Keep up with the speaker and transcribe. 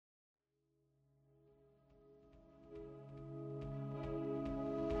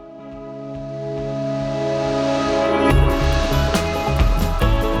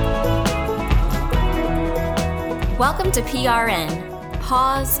Welcome to PRN,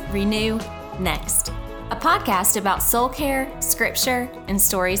 Pause, Renew, Next, a podcast about soul care, scripture, and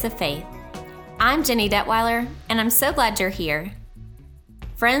stories of faith. I'm Jenny Detweiler, and I'm so glad you're here.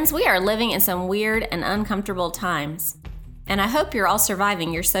 Friends, we are living in some weird and uncomfortable times, and I hope you're all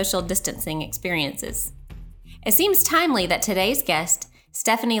surviving your social distancing experiences. It seems timely that today's guest,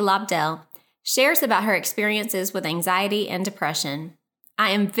 Stephanie Lobdell, shares about her experiences with anxiety and depression. I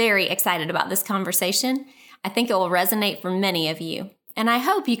am very excited about this conversation. I think it will resonate for many of you, and I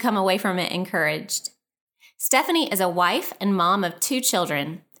hope you come away from it encouraged. Stephanie is a wife and mom of 2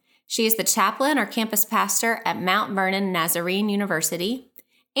 children. She is the chaplain or campus pastor at Mount Vernon Nazarene University,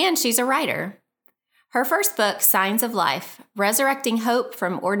 and she's a writer. Her first book, Signs of Life, Resurrecting Hope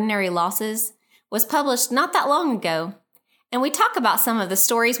from Ordinary Losses, was published not that long ago, and we talk about some of the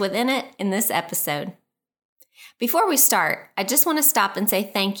stories within it in this episode. Before we start, I just want to stop and say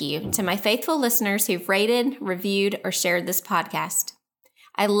thank you to my faithful listeners who've rated, reviewed, or shared this podcast.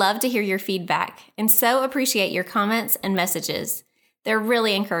 I love to hear your feedback and so appreciate your comments and messages. They're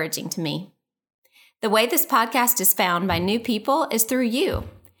really encouraging to me. The way this podcast is found by new people is through you.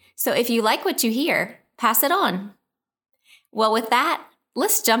 So if you like what you hear, pass it on. Well, with that,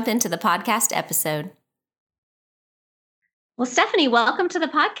 let's jump into the podcast episode. Well, Stephanie, welcome to the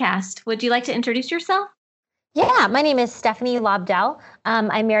podcast. Would you like to introduce yourself? Yeah, my name is Stephanie Lobdell.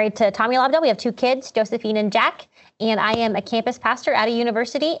 I'm married to Tommy Lobdell. We have 2 kids, Josephine and Jack, and I am a campus pastor at a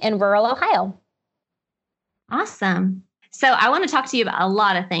university in rural Ohio. Awesome. So I want to talk to you about a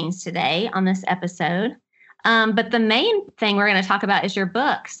lot of things today on this episode, but the main thing we're going to talk about is your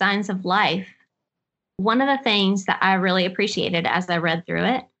book, Signs of Life. One of the things that I really appreciated as I read through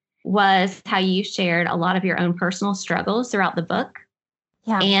it was how you shared a lot of your own personal struggles throughout the book.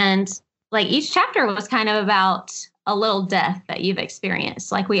 Yeah. And like each chapter was kind of about a little death that you've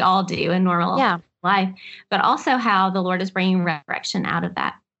experienced, like we all do in normal life, but also how the Lord is bringing resurrection out of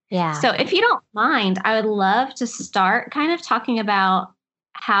that. Yeah. So if you don't mind, I would love to start kind of talking about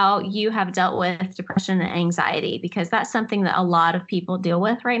how you have dealt with depression and anxiety, because that's something that a lot of people deal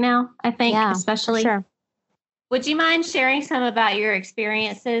with right now, I think, especially. Sure. Would you mind sharing some about your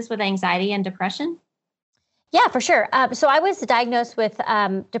experiences with anxiety and depression? Yeah, for sure. So I was diagnosed with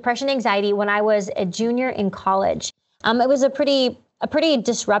depression and anxiety when I was a junior in college. It was a pretty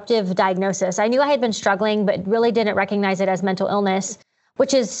disruptive diagnosis. I knew I had been struggling, but really didn't recognize it as mental illness,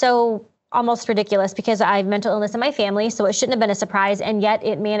 which is so almost ridiculous because I have mental illness in my family, so it shouldn't have been a surprise, and yet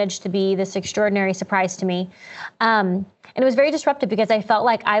it managed to be this extraordinary surprise to me. And it was very disruptive because I felt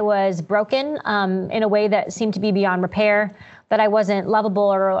like I was broken in a way that seemed to be beyond repair, that I wasn't lovable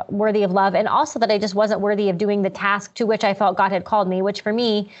or worthy of love, and also that I just wasn't worthy of doing the task to which I felt God had called me, which for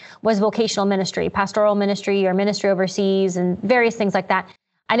me was vocational ministry, pastoral ministry or ministry overseas and various things like that.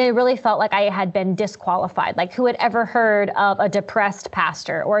 And it really felt like I had been disqualified. Like, who had ever heard of a depressed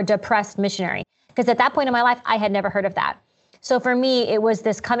pastor or a depressed missionary? Because at that point in my life, I had never heard of that. So for me, it was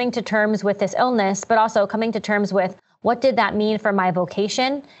this coming to terms with this illness, but also coming to terms with what did that mean for my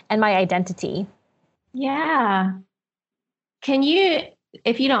vocation and my identity? Yeah. Can you,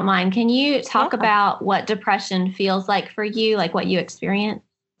 if you don't mind, can you talk about what depression feels like for you, like what you experience?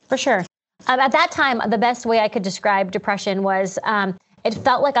 For sure. At that time, the best way I could describe depression was it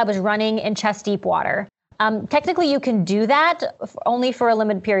felt like I was running in chest deep water. Technically, you can do that only for a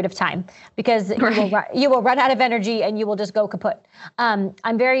limited period of time because you will run out of energy and you will just go kaput. I'm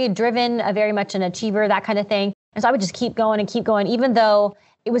very driven, very much an achiever, that kind of thing. And so I would just keep going and keep going, even though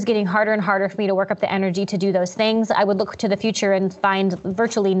it was getting harder and harder for me to work up the energy to do those things. I would look to the future and find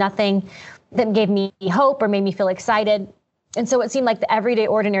virtually nothing that gave me hope or made me feel excited. And so it seemed like the everyday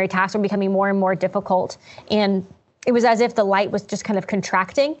ordinary tasks were becoming more and more difficult. And it was as if the light was just kind of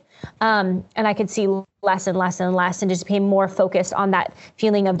contracting. And I could see less and less and less and just became more focused on that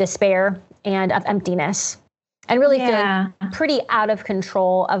feeling of despair and of emptiness. And really feeling pretty out of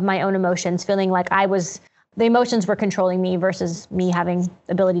control of my own emotions, feeling like the emotions were controlling me versus me having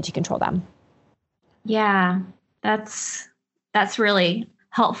the ability to control them. Yeah, that's really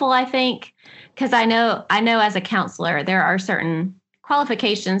helpful, I think, because I know as a counselor, there are certain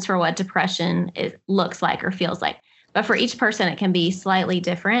qualifications for what depression looks like or feels like. But for each person, it can be slightly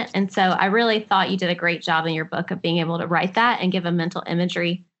different. And so I really thought you did a great job in your book of being able to write that and give a mental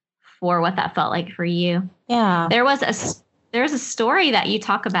imagery for what that felt like for you. Yeah. There's a story that you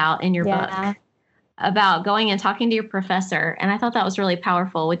talk about in your book about going and talking to your professor. And I thought that was really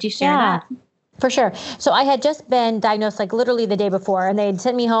powerful. Would you share that? For sure. So I had just been diagnosed like literally the day before, and they'd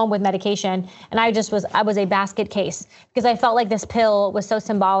sent me home with medication. And I was a basket case because I felt like this pill was so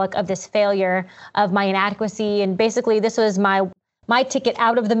symbolic of this failure, of my inadequacy. And basically this was my ticket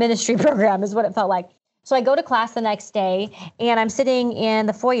out of the ministry program is what it felt like. So I go to class the next day, and I'm sitting in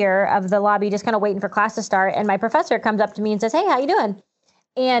the foyer of the lobby, just kind of waiting for class to start. And my professor comes up to me and says, "Hey, how you doing?"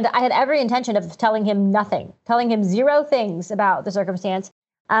 And I had every intention of telling him nothing, telling him zero things about the circumstance.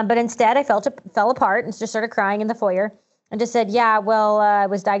 But instead, I fell apart and just started crying in the foyer and just said, "Yeah, well, I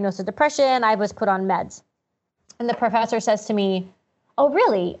was diagnosed with depression. I was put on meds." And the professor says to me, "Oh,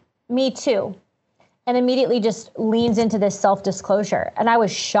 really? Me too." And immediately just leans into this self-disclosure. And I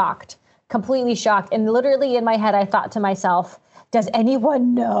was shocked, completely shocked. And literally in my head, I thought to myself, does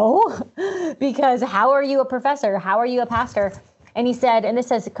anyone know? Because how are you a professor? How are you a pastor? And he said, and this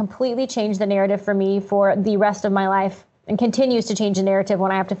has completely changed the narrative for me for the rest of my life and continues to change the narrative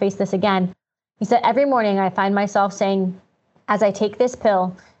when I have to face this again. He said, every morning I find myself saying, as I take this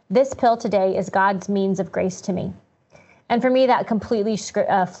pill today is God's means of grace to me. And for me, that completely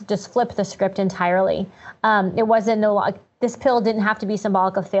just flipped the script entirely. It wasn't this pill didn't have to be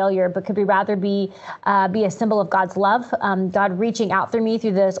symbolic of failure, but could rather be a symbol of God's love, God reaching out through me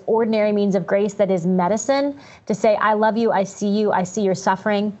through this ordinary means of grace that is medicine to say, I love you, I see your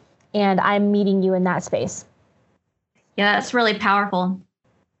suffering, and I'm meeting you in that space. Yeah, that's really powerful.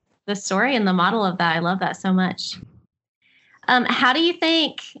 The story and the model of that, I love that so much. How do you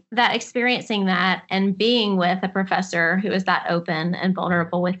think that experiencing that and being with a professor who is that open and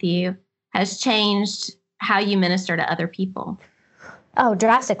vulnerable with you has changed how you minister to other people? Oh,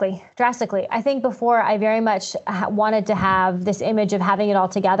 drastically. I think before I very much wanted to have this image of having it all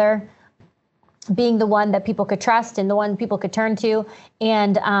together, being the one that people could trust and the one people could turn to,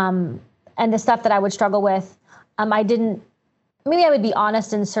 and the stuff that I would struggle with, maybe I would be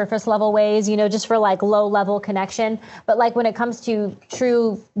honest in surface level ways, just for like low level connection. But like when it comes to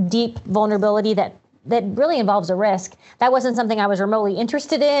true, deep vulnerability that really involves a risk, that wasn't something I was remotely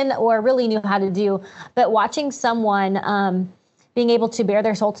interested in or really knew how to do. But watching someone being able to bare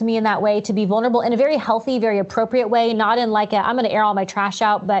their soul to me in that way, to be vulnerable in a very healthy, very appropriate way, not in like I'm going to air all my trash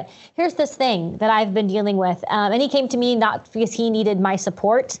out, but here's this thing that I've been dealing with. And he came to me not because he needed my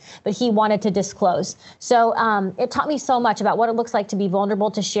support, but he wanted to disclose. So it taught me so much about what it looks like to be vulnerable,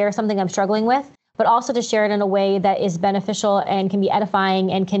 to share something I'm struggling with, but also to share it in a way that is beneficial and can be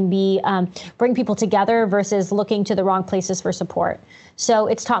edifying and can be bring people together versus looking to the wrong places for support. So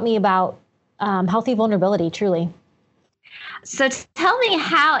it's taught me about healthy vulnerability, truly. So tell me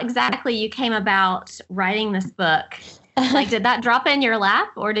how exactly you came about writing this book. Like, did that drop in your lap,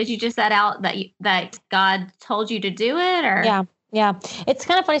 or did you just set out that God told you to do it? Or Yeah. It's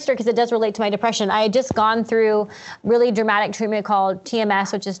kind of funny story because it does relate to my depression. I had just gone through really dramatic treatment called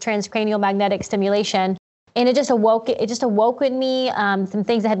TMS, which is transcranial magnetic stimulation. And it just awoke in me some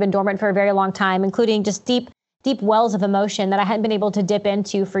things that had been dormant for a very long time, including just deep wells of emotion that I hadn't been able to dip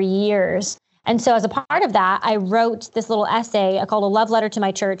into for years. And so as a part of that, I wrote this little essay called A Love Letter to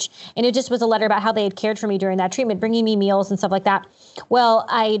My Church. And it just was a letter about how they had cared for me during that treatment, bringing me meals and stuff like that. Well,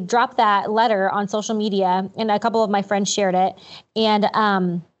 I dropped that letter on social media and a couple of my friends shared it. And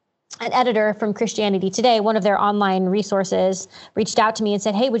an editor from Christianity Today, one of their online resources, reached out to me and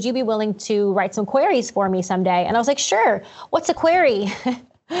said, "Hey, would you be willing to write some queries for me someday?" And I was like, "Sure. What's a query?"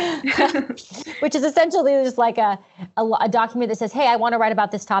 Which is essentially just like a document that says, "Hey, I want to write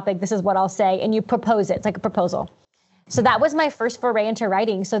about this topic. This is what I'll say." And you propose it. It's like a proposal. So that was my first foray into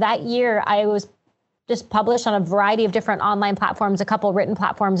writing. So that year I was just published on a variety of different online platforms, a couple written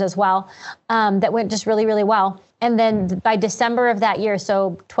platforms as well, that went just really, really well. And then by December of that year,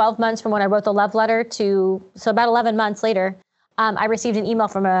 so 12 months from when I wrote the love letter so about 11 months later, I received an email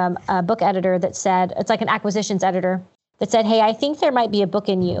from a book editor that said, it's like an acquisitions editor, that said, "Hey, I think there might be a book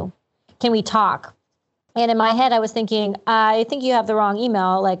in you. Can we talk?" And in my head, I was thinking, I think you have the wrong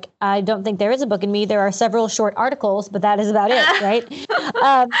email. Like, I don't think there is a book in me. There are several short articles, but that is about it, right?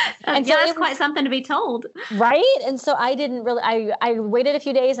 And so that's quite something to be told. Right? And so I didn't really, I waited a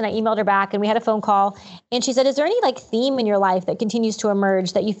few days and I emailed her back and we had a phone call. And she said, "Is there any like theme in your life that continues to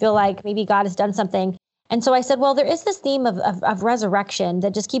emerge that you feel like maybe God has done something?" And so I said, well, there is this theme of resurrection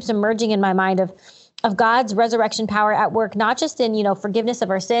that just keeps emerging in my mind of God's resurrection power at work, not just in, forgiveness of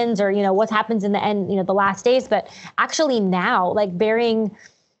our sins or, what happens in the end, the last days, but actually now, like bearing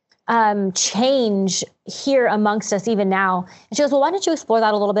change here amongst us even now. And she goes, "Well, why don't you explore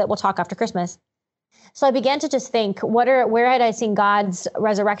that a little bit? We'll talk after Christmas." So I began to just think, where had I seen God's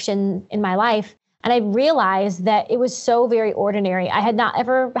resurrection in my life? And I realized that it was so very ordinary. I had not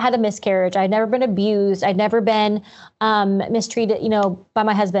ever had a miscarriage. I'd never been abused. I'd never been mistreated, by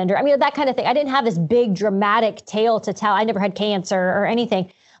my husband, or that kind of thing. I didn't have this big dramatic tale to tell. I never had cancer or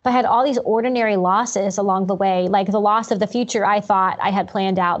anything, but I had all these ordinary losses along the way, like the loss of the future I thought I had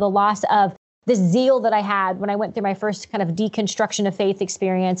planned out, the loss of zeal that I had when I went through my first kind of deconstruction of faith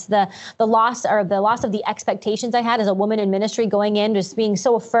experience, the loss of the expectations I had as a woman in ministry, going in, just being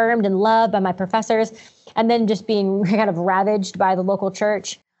so affirmed and loved by my professors, and then just being kind of ravaged by the local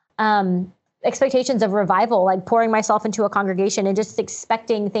church. Expectations of revival, like pouring myself into a congregation and just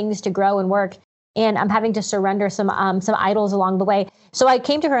expecting things to grow and work. And I'm having to surrender some idols along the way. So I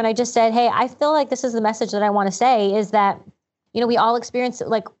came to her and I just said, hey, I feel like this is the message that I want to say, is that, we all experience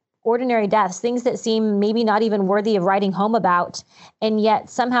like ordinary deaths, things that seem maybe not even worthy of writing home about. And yet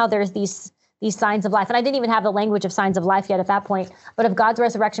somehow there's these signs of life. And I didn't even have the language of signs of life yet at that point. But of God's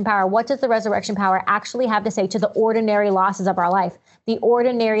resurrection power, what does the resurrection power actually have to say to the ordinary losses of our life? The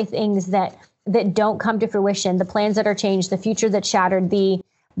ordinary things that don't come to fruition, the plans that are changed, the future that's shattered,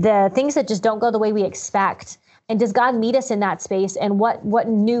 the things that just don't go the way we expect. And does God meet us in that space? And what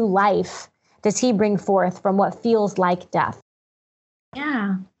new life does he bring forth from what feels like death?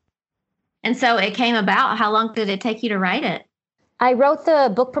 Yeah. And so it came about. How long did it take you to write it? I wrote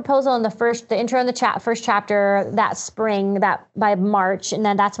the book proposal in the intro and the first chapter that spring, that by March. And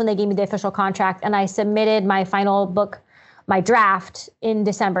then that's when they gave me the official contract. And I submitted my final book, my draft, in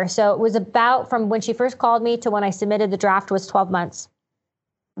December. So it was about from when she first called me to when I submitted the draft was 12 months.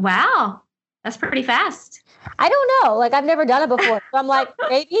 Wow. That's pretty fast. I don't know. Like, I've never done it before. So I'm like,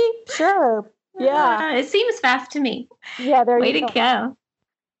 maybe, sure. Yeah. It seems fast to me. Yeah. Way to go.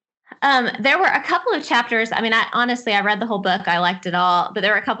 There were a couple of chapters. I mean, I read the whole book. I liked it all, but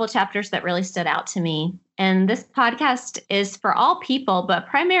there were a couple of chapters that really stood out to me. And this podcast is for all people, but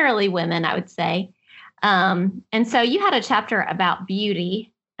primarily women, I would say. And so you had a chapter about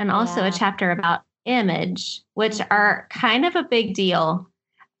beauty and also a chapter about image, which are kind of a big deal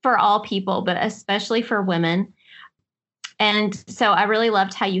for all people, but especially for women. And so I really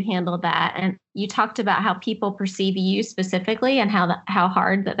loved how you handled that. And you talked about how people perceive you specifically and how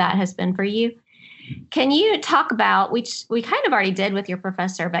hard that has been for you. Can you talk about, which we kind of already did with your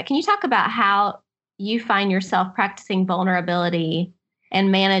professor, but can you talk about how you find yourself practicing vulnerability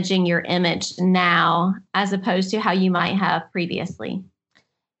and managing your image now, as opposed to how you might have previously?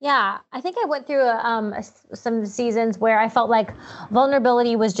 Yeah, I think I went through some seasons where I felt like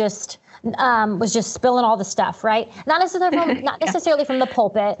vulnerability was just spilling all the stuff, right? Not necessarily from the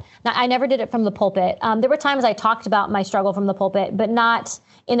pulpit. I never did it from the pulpit. There were times I talked about my struggle from the pulpit, but not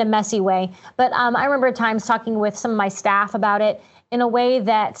in a messy way. But I remember times talking with some of my staff about it in a way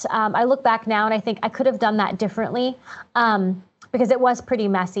that I look back now and I think I could have done that differently, because it was pretty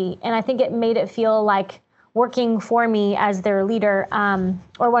messy. And I think it made it feel like working for me as their leader,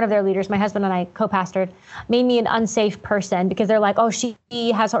 or one of their leaders, my husband and I co-pastored, made me an unsafe person, because they're like, oh, she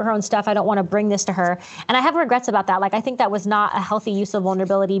has her own stuff. I don't want to bring this to her. And I have regrets about that. Like, I think that was not a healthy use of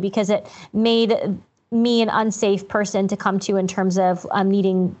vulnerability, because it made me an unsafe person to come to in terms of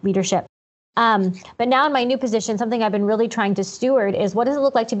needing leadership. But now in my new position, something I've been really trying to steward is, what does it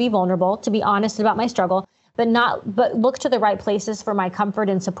look like to be vulnerable, to be honest about my struggle, but look to the right places for my comfort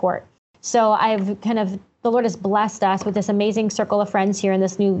and support. So the Lord has blessed us with this amazing circle of friends here in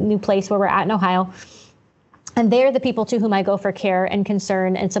this new place where we're at in Ohio. And they're the people to whom I go for care and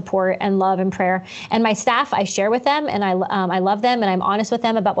concern and support and love and prayer. And my staff, I share with them, and I love them, and I'm honest with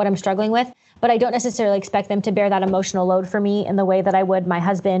them about what I'm struggling with. But I don't necessarily expect them to bear that emotional load for me in the way that I would my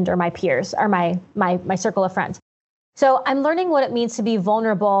husband or my peers or my circle of friends. So I'm learning what it means to be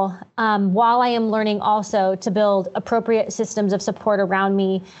vulnerable, while I am learning also to build appropriate systems of support around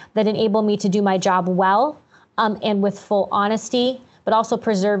me that enable me to do my job well, and with full honesty, but also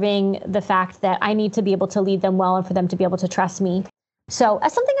preserving the fact that I need to be able to lead them well and for them to be able to trust me. So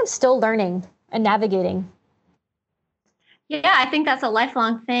that's something I'm still learning and navigating. Yeah, I think that's a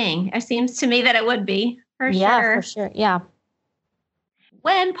lifelong thing. It seems to me that it would be, for sure. Yeah, for sure. Yeah.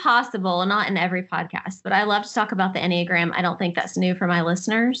 When possible, not in every podcast, but I love to talk about the Enneagram. I don't think that's new for my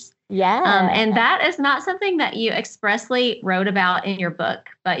listeners. Yeah. And that is not something that you expressly wrote about in your book,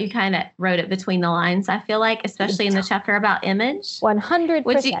 but you kind of wrote it between the lines, I feel like, especially in the chapter about image.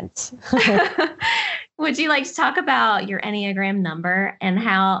 100%. Would you like to talk about your Enneagram number and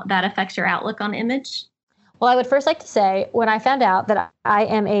how that affects your outlook on image? Well, I would first like to say, when I found out that I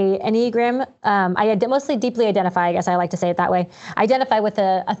am a Enneagram, I mostly deeply identify, I guess I like to say it that way, identify with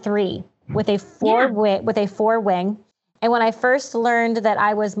a 3, with a 4 wing. And when I first learned that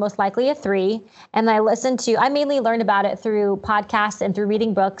I was most likely a 3, and I mainly learned about it through podcasts and through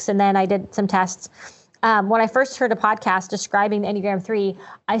reading books, and then I did some tests. When I first heard a podcast describing the Enneagram 3,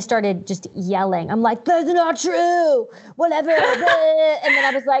 I started just yelling. I'm like, that's not true, whatever. And then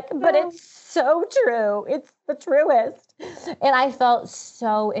I was like, but it's so true. It's the truest. And I felt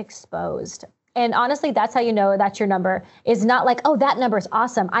so exposed. And honestly, that's how you know that's your number. Is not like, oh, that number is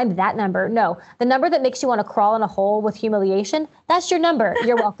awesome, I'm that number. No, the number that makes you want to crawl in a hole with humiliation, that's your number.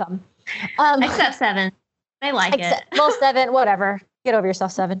 You're welcome. Except 7. They like it. Well, 7, whatever. Get over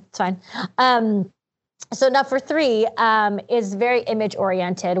yourself, 7. It's fine. So now for 3 is very image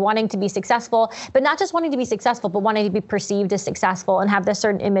oriented, wanting to be successful, but not just wanting to be successful, but wanting to be perceived as successful and have this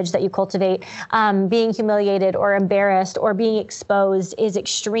certain image that you cultivate. Being humiliated or embarrassed or being exposed is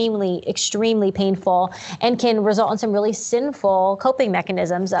extremely, extremely painful and can result in some really sinful coping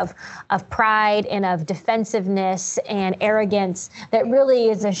mechanisms of pride and of defensiveness and arrogance that really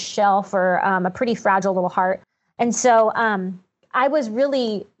is a shell for a pretty fragile little heart. And so I was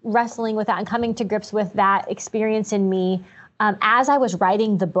really wrestling with that and coming to grips with that experience in me as I was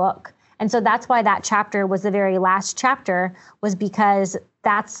writing the book. And so that's why that chapter was the very last chapter, was because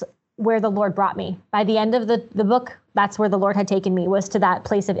that's where the Lord brought me. By the end of the book, that's where the Lord had taken me, was to that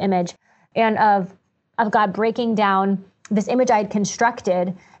place of image and of God breaking down this image I had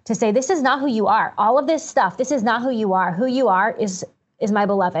constructed to say, this is not who you are. All of this stuff, this is not who you are. Who you are is my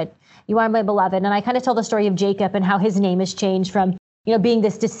beloved. You are my beloved. And I kind of tell the story of Jacob and how his name has changed from, being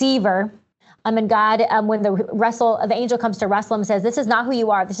this deceiver. And God, when the angel comes to wrestle him, says, this is not who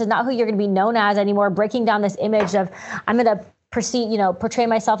you are. This is not who you're going to be known as anymore. Breaking down this image of, I'm going to portray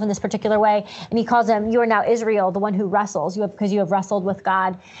myself in this particular way. And he calls him, you are now Israel, the one who wrestles, because you have wrestled with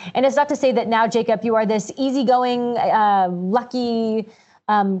God. And it's not to say that now, Jacob, you are this easygoing, lucky,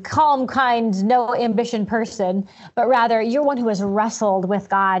 calm, kind, no ambition person, but rather you're one who has wrestled with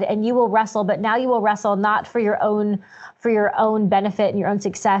God, and you will wrestle, but now you will wrestle not for your own benefit and your own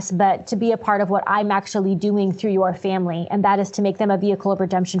success, but to be a part of what I'm actually doing through your family. And that is to make them a vehicle of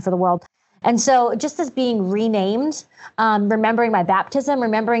redemption for the world. And so just as being renamed, remembering my baptism,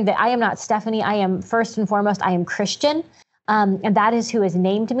 remembering that I am not Stephanie, I am first and foremost, I am Christian. And that is who has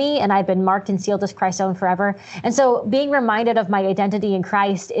named me, and I've been marked and sealed as Christ's own forever. And so being reminded of my identity in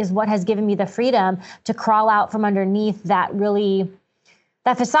Christ is what has given me the freedom to crawl out from underneath that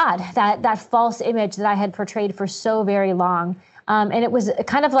facade, that false image that I had portrayed for so very long. And it was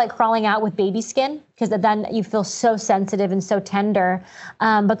kind of like crawling out with baby skin, because then you feel so sensitive and so tender.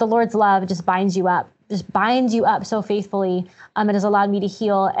 But the Lord's love just binds you up so faithfully. It has allowed me to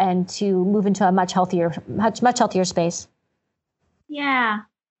heal and to move into a much healthier space. Yeah.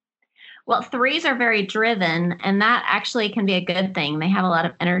 Well, 3s are very driven, and that actually can be a good thing. They have a lot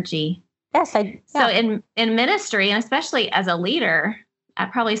of energy. Yes. So in ministry, and especially as a leader,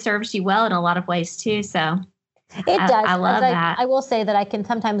 that probably serves you well in a lot of ways too. So it does. I love that. I will say that I can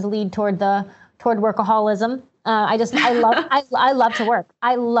sometimes lead toward workaholism. I love to work.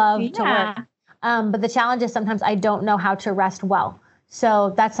 I love to work. But the challenge is sometimes I don't know how to rest well.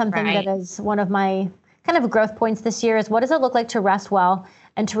 So that's something that is one of my kind of growth points this year, is what does it look like to rest well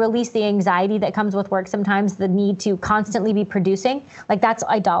and to release the anxiety that comes with work, sometimes the need to constantly be producing, like that's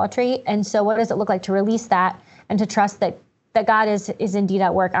idolatry. And so what does it look like to release that and to trust that God is indeed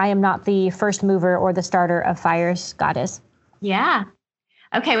at work? I am not the first mover or the starter of fires. God is. Yeah.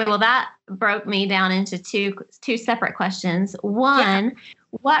 Okay. Well, that broke me down into two separate questions. One,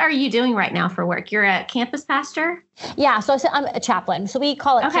 what are you doing right now for work? You're a campus pastor? Yeah, so I'm a chaplain. So we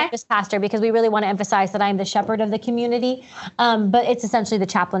call it campus pastor because we really want to emphasize that I'm the shepherd of the community, but it's essentially the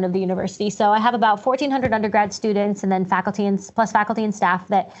chaplain of the university. So I have about 1,400 undergrad students and then faculty and staff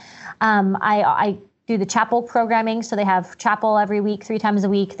that I do the chapel programming. So they have chapel every week, 3 times a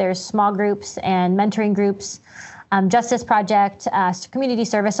week. There's small groups and mentoring groups, Justice Project, community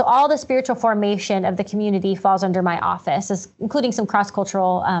service. So all the spiritual formation of the community falls under my office, including some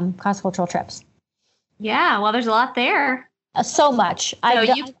cross-cultural trips. Yeah, well, there's a lot there. So much. So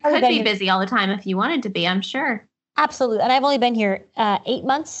you could be busy all the time if you wanted to be, I'm sure. Absolutely. And I've only been here 8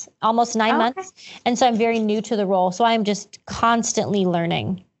 months, almost 9 months. And so I'm very new to the role. So I'm just constantly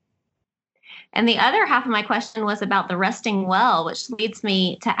learning. And the other half of my question was about the resting well, which leads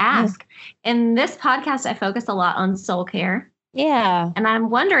me to ask, in this podcast, I focus a lot on soul care. Yeah. And I'm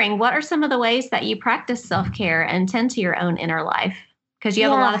wondering, what are some of the ways that you practice self-care and tend to your own inner life? Because you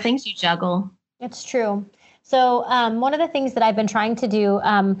have a lot of things you juggle. It's true. So one of the things that I've been trying to do,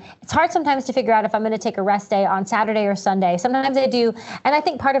 it's hard sometimes to figure out if I'm going to take a rest day on Saturday or Sunday. Sometimes I do. And I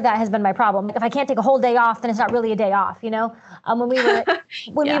think part of that has been my problem. If I can't take a whole day off, then it's not really a day off, When we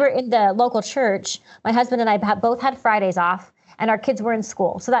were in the local church, my husband and I both had Fridays off and our kids were in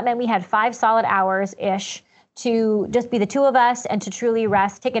school. So that meant we had 5 solid hours-ish to just be the two of us and to truly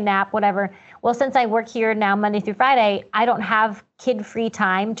rest, take a nap, whatever. Well, since I work here now Monday through Friday, I don't have kid-free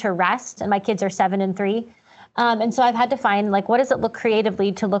time to rest. And my kids are 7 and 3. And so I've had to find like, what does it look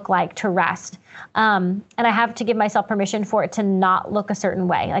creatively to look like to rest? And I have to give myself permission for it to not look a certain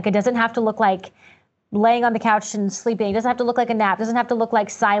way. Like it doesn't have to look like laying on the couch and sleeping. It doesn't have to look like a nap. It doesn't have to look like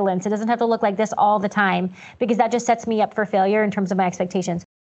silence. It doesn't have to look like this all the time, because that just sets me up for failure in terms of my expectations.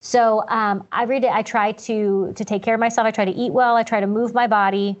 So every day I try to take care of myself. I try to eat well. I try to move my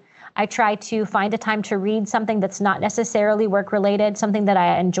body. I try to find a time to read something that's not necessarily work related, something that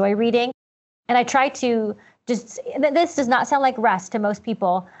I enjoy reading. And I try to this does not sound like rest to most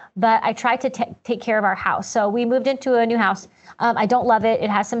people, but I try to take care of our house. So we moved into a new house. I don't love it. It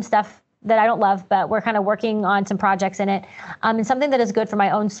has some stuff that I don't love, but we're kind of working on some projects in it. And something that is good for my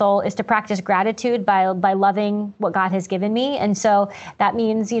own soul is to practice gratitude by loving what God has given me. And so that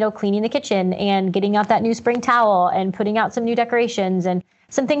means, cleaning the kitchen and getting out that new spring towel and putting out some new decorations and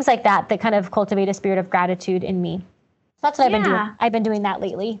some things like that kind of cultivate a spirit of gratitude in me. That's what I've been doing. I've been doing that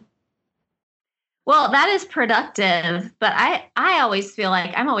lately. Well, that is productive, but I always feel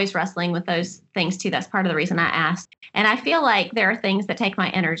like I'm always wrestling with those things too. That's part of the reason I asked. And I feel like there are things that take my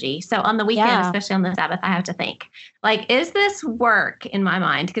energy. So on the weekend, especially on the Sabbath, I have to think, like, is this work in my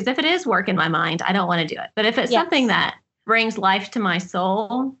mind? Because if it is work in my mind, I don't want to do it. But if it's something that brings life to my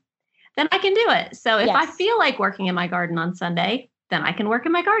soul, then I can do it. So if I feel like working in my garden on Sunday, then I can work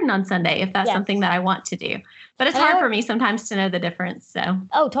in my garden on Sunday if that's something that I want to do. But it's hard for me sometimes to know the difference. So.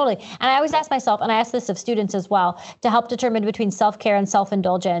 Oh, totally. And I always ask myself, and I ask this of students as well, to help determine between self-care and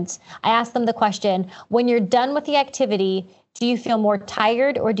self-indulgence. I ask them the question, when you're done with the activity, do you feel more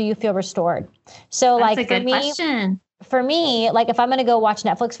tired or do you feel restored? So that's a good question. For me, like if I'm going to go watch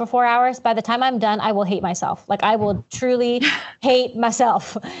Netflix for 4 hours, by the time I'm done, I will hate myself. Like I will truly hate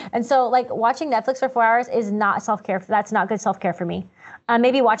myself. And so like watching Netflix for 4 hours is not self-care. That's not good self-care for me.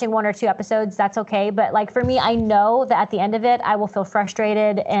 Maybe watching 1 or 2 episodes, that's okay. But like for me, I know that at the end of it, I will feel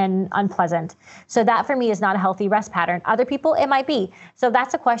frustrated and unpleasant. So that for me is not a healthy rest pattern. Other people, it might be. So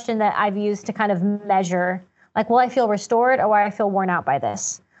that's a question that I've used to kind of measure, like, will I feel restored or will I feel worn out by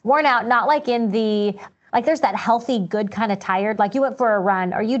this? Worn out, not like in the, like there's that healthy, good kind of tired, like you went for a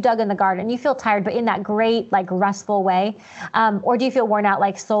run or you dug in the garden, you feel tired, but in that great, like restful way. Or do you feel worn out,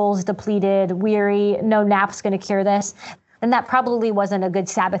 like soul's depleted, weary, no nap's going to cure this? Then that probably wasn't a good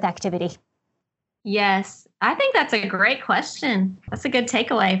Sabbath activity. Yes, I think that's a great question. That's a good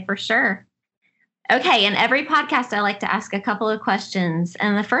takeaway for sure. Okay, in every podcast, I like to ask a couple of questions.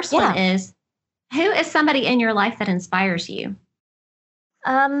 And the first one is, who is somebody in your life that inspires you?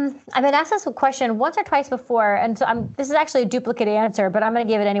 I've been asked this question once or twice before, and so this is actually a duplicate answer, but I'm going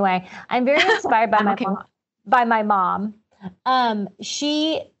to give it anyway. I'm very inspired by my mom.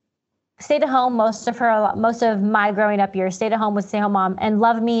 She stayed at home most of my growing up years, stayed at home, was a stay-at-home mom, and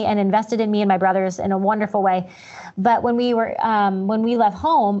loved me and invested in me and my brothers in a wonderful way. But when we left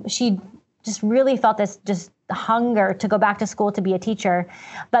home, she just really felt this just hunger to go back to school to be a teacher.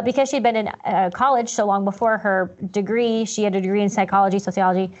 But because she'd been in college so long before her degree, she had a degree in psychology,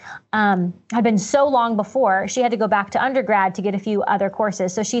 sociology, had been so long before, she had to go back to undergrad to get a few other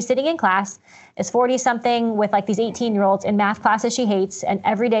courses. So she's sitting in class, is 40-something with like these 18-year-olds in math classes she hates, and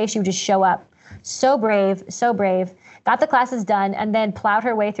every day she would just show up. So brave, got the classes done, and then plowed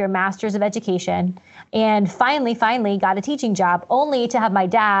her way through a master's of education, and finally got a teaching job, only to have my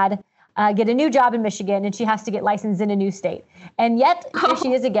dad get a new job in Michigan, and she has to get licensed in a new state. And yet here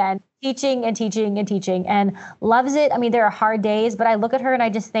she is again, teaching and loves it. I mean, there are hard days, but I look at her and I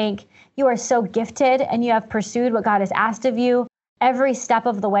just think, you are so gifted and you have pursued what God has asked of you every step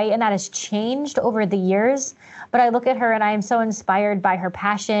of the way. And that has changed over the years. But I look at her and I am so inspired by her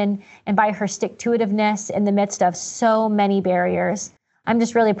passion and by her stick-to-itiveness in the midst of so many barriers. I'm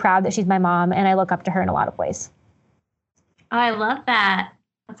just really proud that she's my mom, and I look up to her in a lot of ways. Oh, I love that.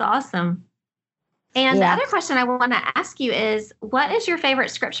 That's awesome. And the other question I want to ask you is, what is your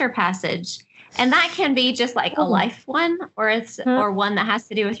favorite scripture passage? And that can be just like a life one, or or one that has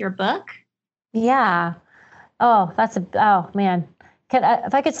to do with your book. Yeah. Oh, man.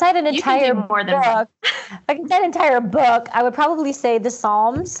 If I could cite an entire book, I would probably say the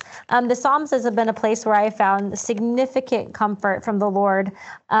Psalms. The Psalms has been a place where I found significant comfort from the Lord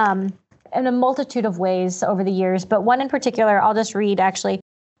in a multitude of ways over the years. But one in particular, I'll just read actually.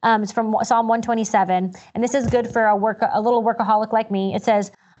 It's from Psalm 127, and this is good for a little workaholic like me. It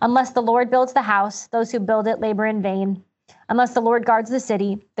says, unless the Lord builds the house, those who build it labor in vain. Unless the Lord guards the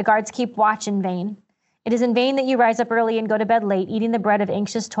city, the guards keep watch in vain. It is in vain that you rise up early and go to bed late, eating the bread of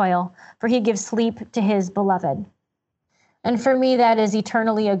anxious toil, for he gives sleep to his beloved. And for me, that is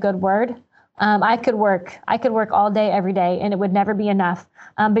eternally a good word. I could work all day, every day, and it would never be enough.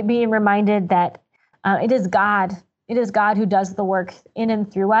 But being reminded that it is God who does the work in and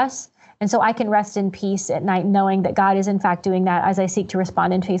through us. And so I can rest in peace at night knowing that God is in fact doing that as I seek to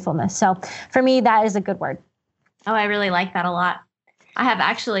respond in faithfulness. So for me, that is a good word. Oh, I really like that a lot. I have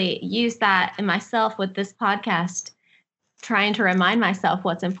actually used that in myself with this podcast, trying to remind myself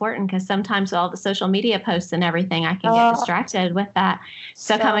what's important, because sometimes all the social media posts and everything, I can get distracted with that.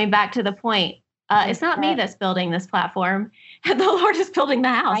 So coming back to the point, it's not me that's building this platform. The Lord is building the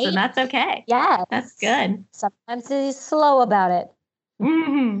house, right? And that's okay. Yeah. That's good. Sometimes he's slow about it.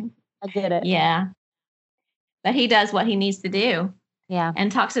 Mm-hmm. I get it. Yeah. But he does what he needs to do. Yeah.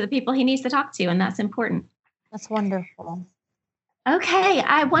 And talks to the people he needs to talk to, and that's important. That's wonderful. Okay.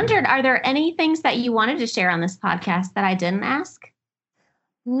 I wondered, are there any things that you wanted to share on this podcast that I didn't ask?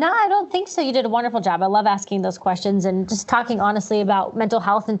 No, I don't think so. You did a wonderful job. I love asking those questions and just talking honestly about mental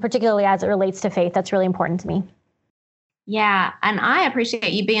health, and particularly as it relates to faith. That's really important to me. Yeah. And I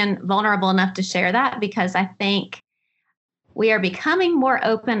appreciate you being vulnerable enough to share that, because I think we are becoming more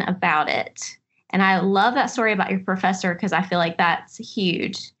open about it. And I love that story about your professor, because I feel like that's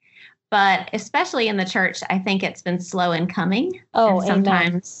huge. But especially in the church, I think it's been slow in coming. Oh, and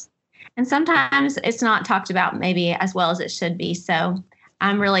sometimes it's not talked about maybe as well as it should be. So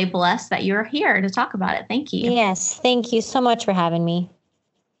I'm really blessed that you're here to talk about it. Thank you. Yes, thank you so much for having me.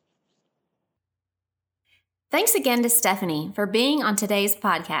 Thanks again to Stephanie for being on today's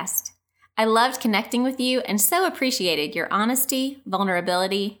podcast. I loved connecting with you and so appreciated your honesty,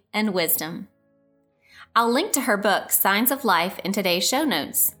 vulnerability, and wisdom. I'll link to her book, Signs of Life, in today's show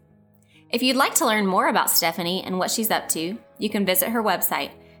notes. If you'd like to learn more about Stephanie and what she's up to, you can visit her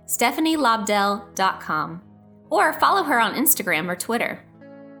website, stephanielobdell.com, or follow her on Instagram or Twitter.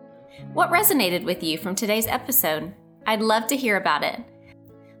 What resonated with you from today's episode? I'd love to hear about it.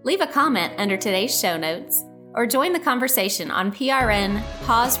 Leave a comment under today's show notes, or join the conversation on PRN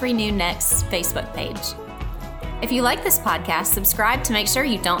Pause Renew Next Facebook page. If you like this podcast, subscribe to make sure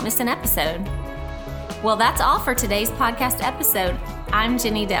you don't miss an episode. Well, that's all for today's podcast episode. I'm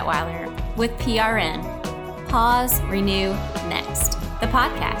Jenny Detweiler with PRN Pause Renew Next, the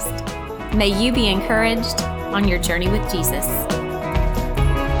podcast. May you be encouraged on your journey with Jesus.